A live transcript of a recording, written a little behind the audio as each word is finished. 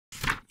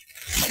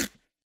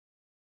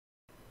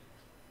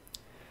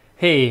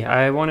Hey,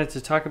 I wanted to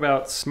talk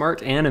about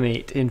Smart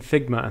Animate in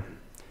Figma.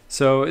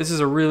 So this is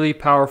a really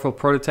powerful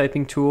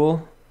prototyping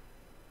tool,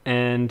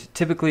 and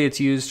typically it's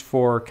used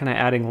for kind of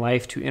adding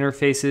life to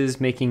interfaces,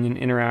 making an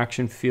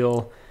interaction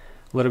feel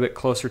a little bit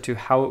closer to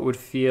how it would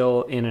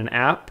feel in an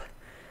app.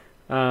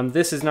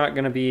 This is not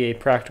going to be a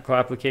practical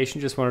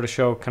application, just wanted to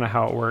show kind of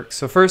how it works.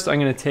 So first I'm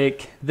going to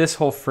take this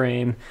whole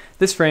frame.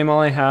 This frame,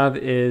 all I have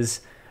is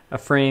a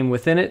frame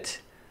within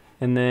it,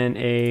 and then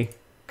a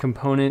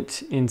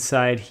component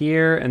inside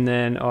here, and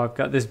then I've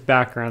got this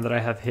background that I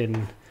have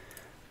hidden,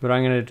 but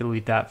I'm going to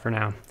delete that for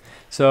now.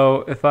 So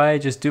if I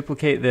just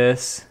duplicate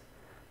this,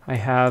 I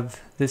have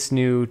this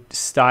new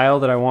style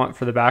that I want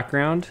for the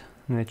background.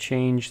 I'm going to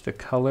change the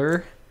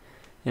color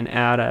and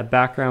add a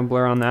background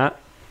blur on that.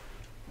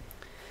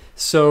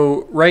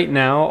 So right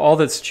now all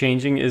that's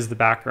changing is the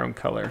background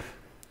color.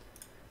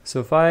 So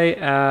if I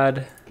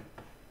add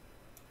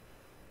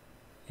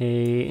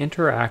a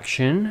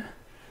interaction,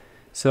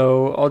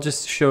 so I'll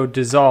just show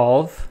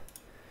dissolve.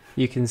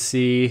 You can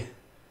see,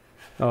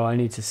 oh, I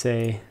need to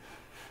say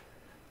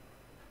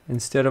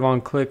instead of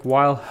on click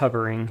while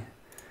hovering.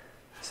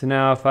 So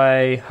now if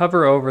I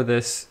hover over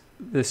this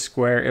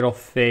square, it'll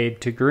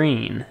fade to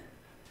green.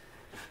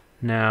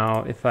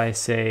 Now if I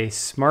say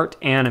Smart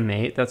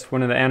Animate, that's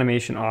one of the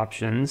animation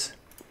options.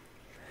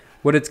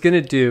 What it's going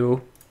to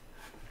do,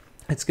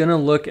 it's going to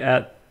look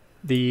at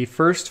the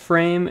first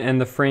frame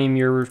and the frame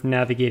you're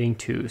navigating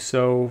to.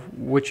 So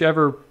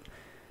whichever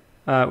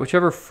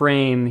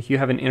frame you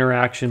have an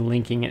interaction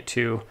linking it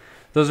to,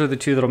 those are the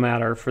two that'll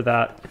matter for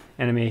that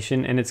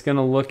animation, and it's going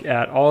to look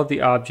at all of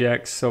the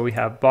objects. So we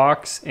have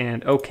box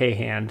and OK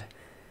hand,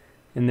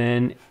 and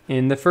then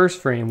in the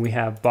first frame we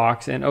have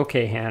box and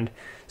OK hand.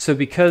 So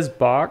because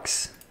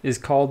box is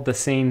called the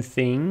same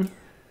thing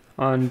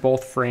on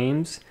both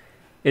frames,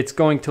 it's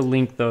going to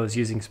link those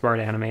using Smart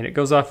Animate. It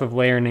goes off of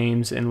layer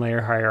names and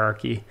layer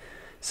hierarchy.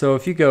 So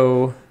if you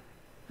go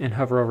and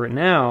hover over it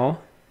now,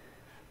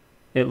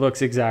 it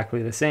looks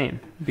exactly the same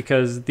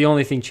because the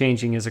only thing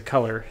changing is a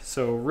color.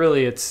 So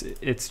really it's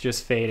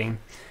just fading.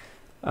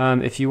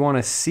 If you want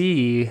to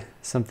see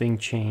something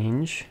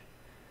change,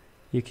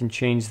 you can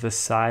change the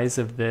size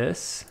of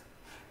this.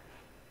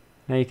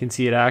 Now you can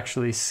see it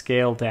actually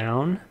scale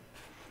down.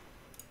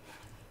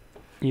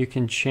 You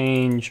can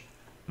change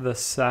the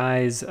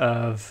size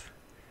of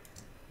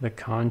the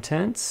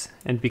contents,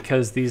 and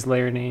because these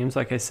layer names,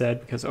 like I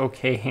said, because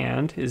OK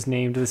hand is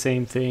named the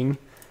same thing,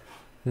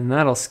 then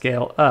that'll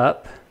scale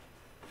up.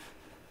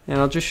 And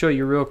I'll just show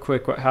you real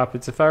quick what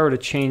happens if I were to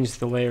change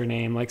the layer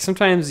name. Like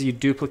sometimes you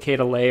duplicate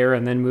a layer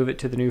and then move it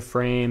to the new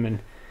frame, and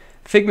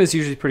Figma is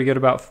usually pretty good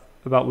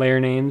about layer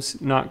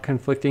names not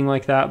conflicting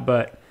like that,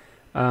 but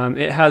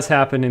it has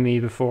happened to me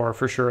before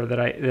for sure that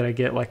I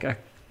get like a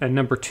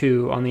number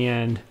 2 on the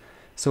end.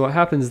 So what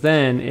happens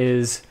then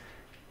is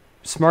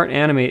Smart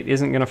Animate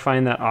isn't going to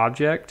find that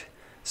object.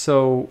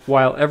 So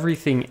while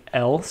everything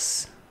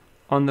else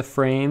on the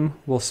frame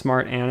will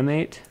Smart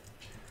Animate,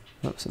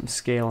 oops, I'm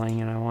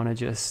scaling and I want to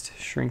just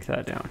shrink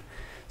that down.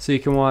 So you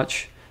can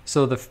watch,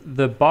 so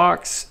the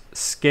box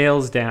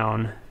scales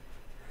down,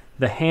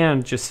 the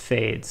hand just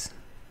fades.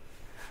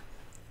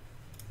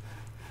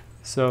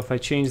 So if I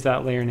change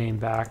that layer name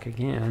back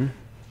again,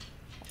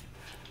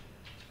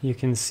 you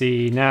can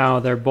see now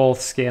they're both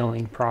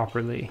scaling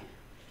properly.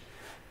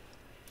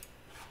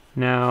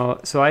 Now,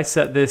 so I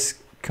set this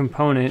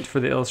component for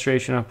the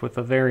illustration up with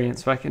a variant,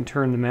 so I can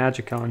turn the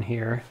magic on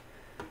here.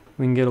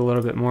 We can get a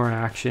little bit more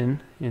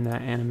action in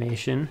that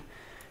animation.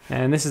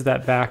 And this is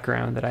that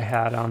background that I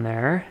had on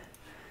there.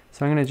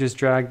 So I'm going to just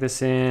drag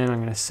this in, I'm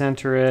going to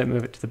center it,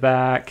 move it to the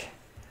back,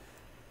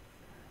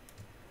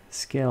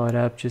 scale it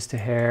up just a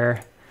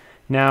hair.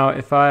 Now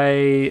if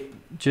I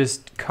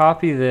just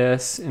copy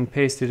this and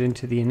paste it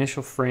into the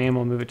initial frame,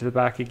 I'll move it to the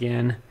back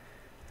again.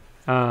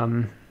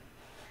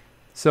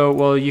 So,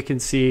 well, you can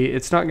see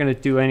it's not going to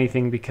do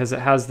anything because it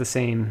has the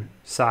same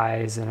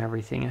size and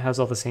everything. It has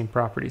all the same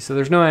properties. So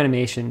there's no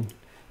animation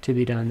to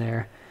be done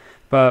there.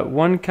 But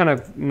one kind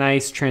of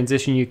nice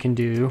transition you can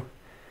do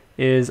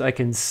is I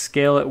can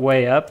scale it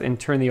way up and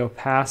turn the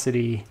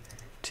opacity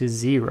to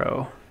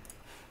 0.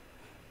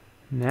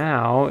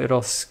 Now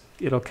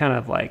it'll kind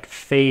of like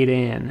fade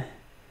in,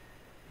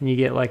 and you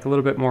get like a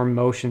little bit more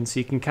motion, so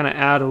you can kind of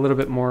add a little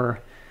bit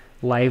more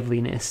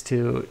liveliness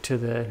to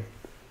the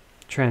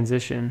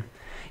transition.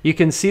 You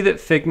can see that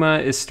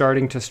Figma is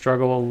starting to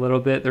struggle a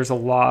little bit. There's a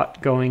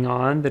lot going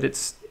on that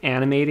it's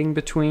animating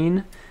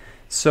between.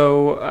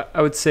 So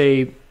I would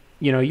say,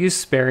 you know, use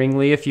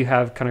sparingly if you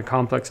have kind of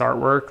complex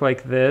artwork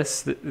like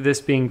this.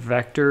 This being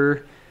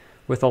vector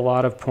with a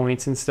lot of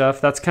points and stuff,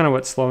 that's kind of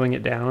what's slowing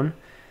it down.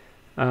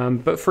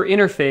 But for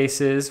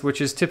interfaces, which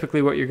is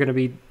typically what you're going to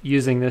be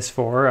using this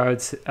for,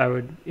 I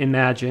would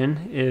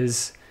imagine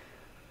is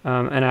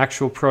an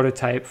actual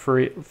prototype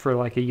for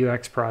like a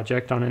UX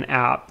project on an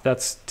app.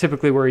 That's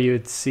typically where you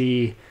would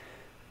see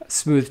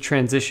smooth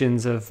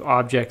transitions of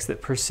objects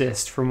that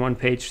persist from one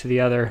page to the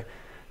other.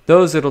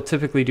 Those it'll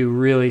typically do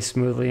really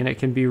smoothly, and it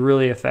can be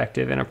really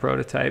effective in a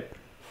prototype.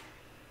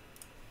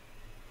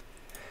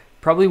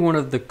 Probably one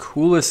of the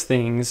coolest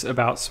things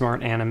about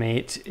Smart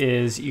Animate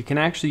is you can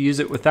actually use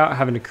it without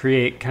having to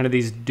create kind of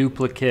these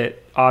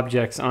duplicate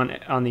objects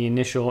on the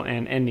initial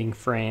and ending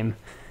frame.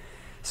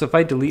 So if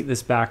I delete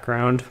this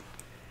background,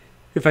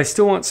 if I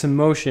still want some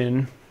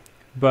motion,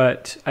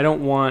 but I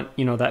don't want,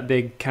 you know, that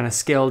big kind of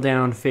scale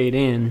down, fade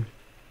in,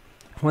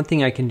 one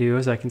thing I can do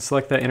is I can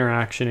select that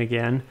interaction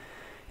again.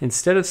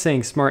 Instead of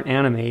saying Smart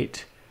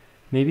Animate,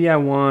 maybe I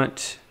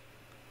want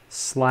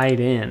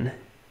slide in.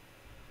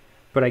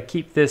 But I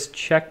keep this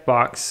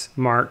checkbox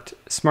marked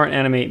Smart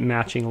Animate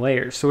Matching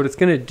Layers. So what it's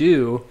going to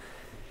do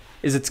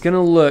is it's going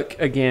to look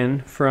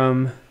again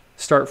from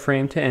start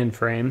frame to end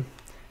frame.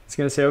 It's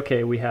going to say,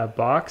 okay, we have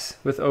box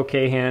with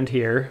OK hand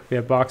here. We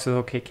have box with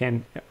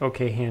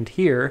OK hand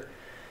here.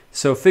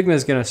 So Figma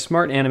is going to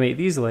Smart Animate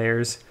these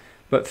layers,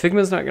 but Figma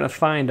is not going to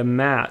find a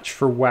match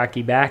for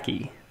Wacky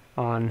Backy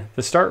on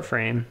the start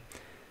frame.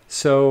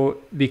 So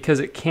because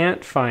it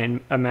can't find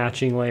a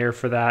matching layer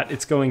for that,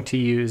 it's going to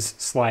use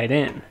slide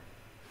in.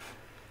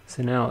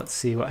 So now let's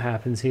see what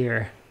happens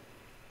here.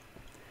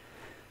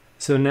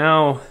 So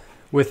now,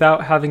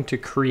 without having to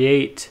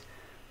create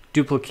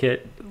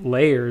duplicate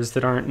layers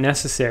that aren't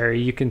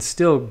necessary, you can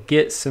still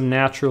get some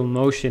natural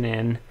motion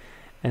in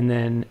and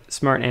then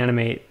Smart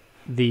Animate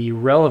the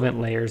relevant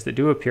layers that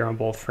do appear on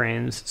both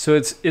frames. So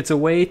it's a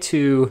way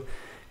to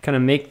kind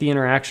of make the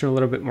interaction a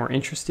little bit more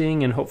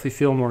interesting and hopefully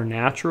feel more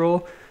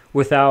natural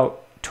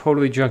without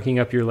totally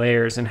junking up your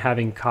layers and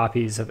having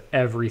copies of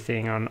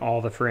everything on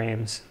all the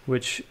frames,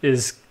 which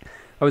is,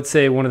 I would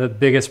say, one of the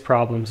biggest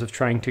problems of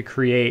trying to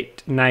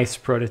create nice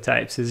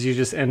prototypes is you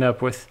just end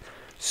up with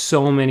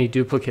so many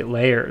duplicate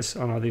layers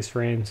on all these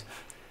frames.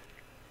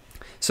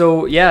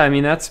 So yeah, I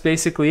mean, that's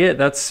basically it.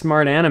 That's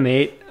Smart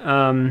Animate.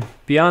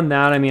 Beyond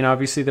that, I mean,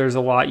 obviously there's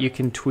a lot you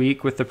can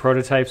tweak with the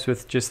prototypes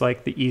with just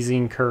like the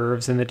easing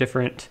curves and the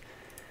different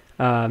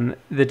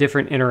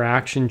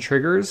interaction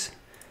triggers.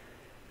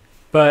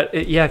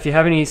 But yeah, if you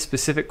have any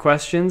specific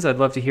questions, I'd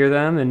love to hear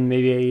them and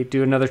maybe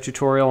do another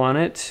tutorial on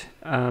it.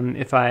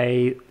 If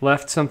I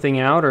left something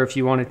out or if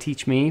you want to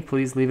teach me,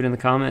 please leave it in the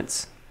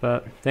comments.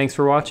 But thanks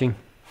for watching.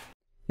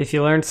 If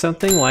you learned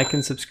something, like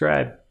and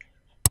subscribe.